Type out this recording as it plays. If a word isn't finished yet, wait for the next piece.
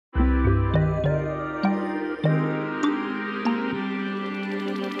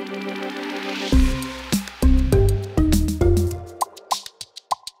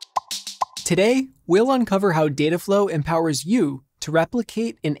Today, we'll uncover how Dataflow empowers you to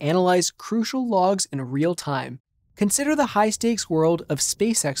replicate and analyze crucial logs in real time. Consider the high-stakes world of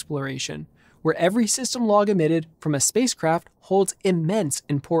space exploration, where every system log emitted from a spacecraft holds immense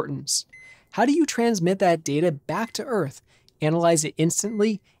importance. How do you transmit that data back to Earth, analyze it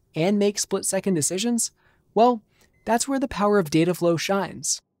instantly, and make split-second decisions? Well, that's where the power of Dataflow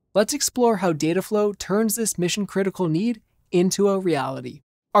shines. Let's explore how Dataflow turns this mission-critical need into a reality.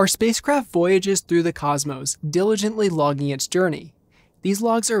 Our spacecraft voyages through the cosmos, diligently logging its journey. These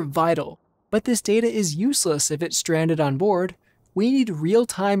logs are vital, but this data is useless if it's stranded on board. We need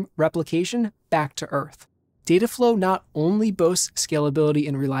real-time replication back to Earth. Dataflow not only boasts scalability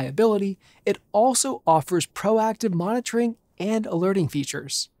and reliability, it also offers proactive monitoring and alerting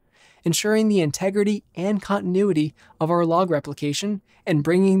features, ensuring the integrity and continuity of our log replication and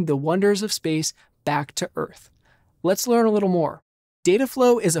bringing the wonders of space back to Earth. Let's learn a little more.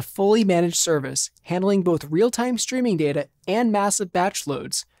 Dataflow is a fully managed service, handling both real-time streaming data and massive batch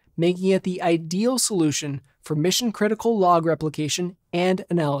loads, making it the ideal solution for mission-critical log replication and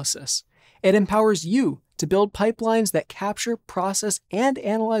analysis. It empowers you to build pipelines that capture, process, and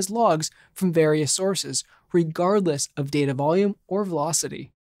analyze logs from various sources, regardless of data volume or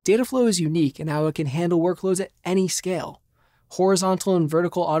velocity. Dataflow is unique in how it can handle workloads at any scale. Horizontal and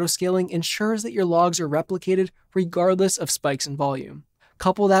vertical autoscaling ensures that your logs are replicated regardless of spikes in volume.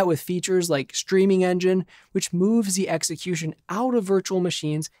 Couple that with features like Streaming Engine, which moves the execution out of virtual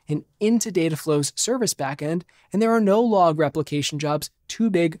machines and into Dataflow's service backend, and there are no log replication jobs too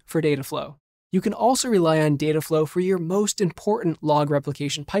big for Dataflow. You can also rely on Dataflow for your most important log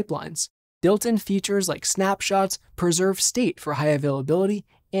replication pipelines. Built-in features like snapshots preserve state for high availability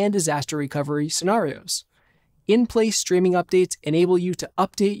and disaster recovery scenarios. In-place streaming updates enable you to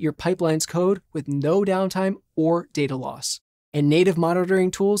update your pipeline's code with no downtime or data loss. And native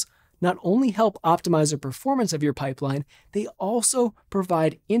monitoring tools not only help optimize the performance of your pipeline, they also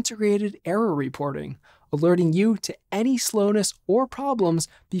provide integrated error reporting, alerting you to any slowness or problems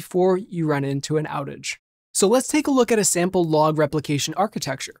before you run into an outage. So let's take a look at a sample log replication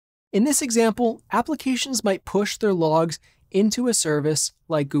architecture. In this example, applications might push their logs into a service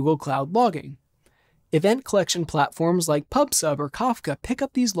like Google Cloud Logging. Event collection platforms like PubSub or Kafka pick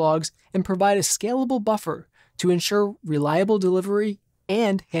up these logs and provide a scalable buffer to ensure reliable delivery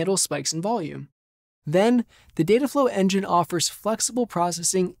and handle spikes in volume. Then, the Dataflow engine offers flexible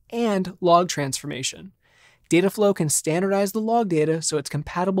processing and log transformation. Dataflow can standardize the log data so it's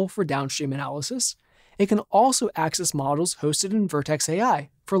compatible for downstream analysis. It can also access models hosted in Vertex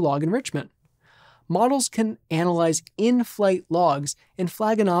AI for log enrichment. Models can analyze in-flight logs and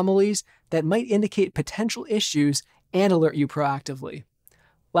flag anomalies that might indicate potential issues and alert you proactively.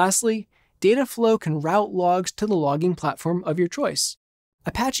 Lastly, Dataflow can route logs to the logging platform of your choice.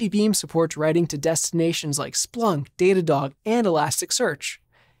 Apache Beam supports writing to destinations like Splunk, Datadog, and Elasticsearch.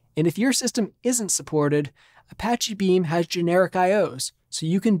 And if your system isn't supported, Apache Beam has generic IOs, so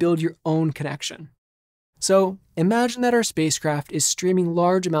you can build your own connection. So imagine that our spacecraft is streaming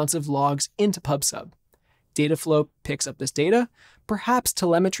large amounts of logs into PubSub. Dataflow picks up this data, perhaps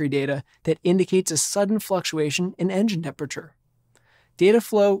telemetry data that indicates a sudden fluctuation in engine temperature.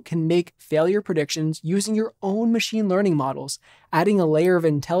 Dataflow can make failure predictions using your own machine learning models, adding a layer of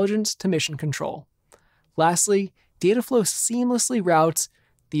intelligence to mission control. Lastly, Dataflow seamlessly routes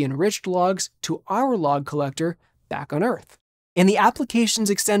the enriched logs to our log collector back on Earth. And the applications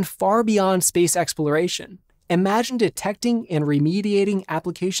extend far beyond space exploration. Imagine detecting and remediating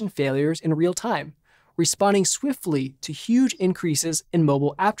application failures in real time, responding swiftly to huge increases in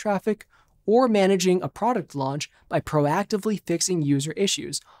mobile app traffic, or managing a product launch by proactively fixing user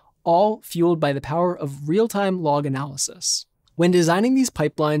issues, all fueled by the power of real-time log analysis. When designing these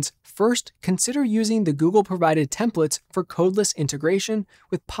pipelines, first consider using the Google-provided templates for codeless integration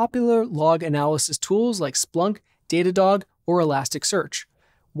with popular log analysis tools like Splunk, Datadog, or Elasticsearch.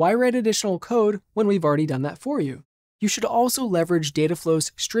 Why write additional code when we've already done that for you? You should also leverage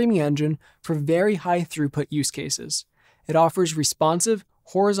Dataflow's Streaming Engine for very high throughput use cases. It offers responsive,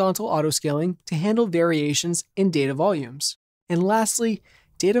 horizontal autoscaling to handle variations in data volumes. And lastly,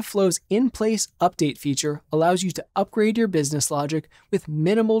 Dataflow's in-place update feature allows you to upgrade your business logic with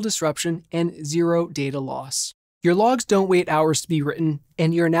minimal disruption and zero data loss. Your logs don't wait hours to be written,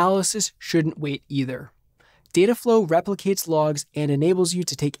 and your analysis shouldn't wait either. Dataflow replicates logs and enables you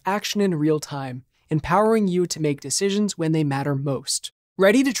to take action in real time, empowering you to make decisions when they matter most.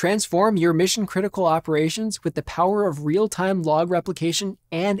 Ready to transform your mission-critical operations with the power of real-time log replication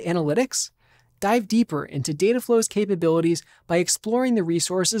and analytics? Dive deeper into Dataflow's capabilities by exploring the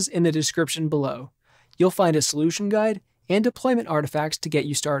resources in the description below. You'll find a solution guide and deployment artifacts to get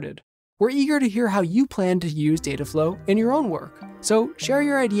you started. We're eager to hear how you plan to use Dataflow in your own work. So share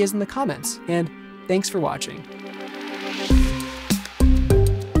your ideas in the comments, and thanks for watching.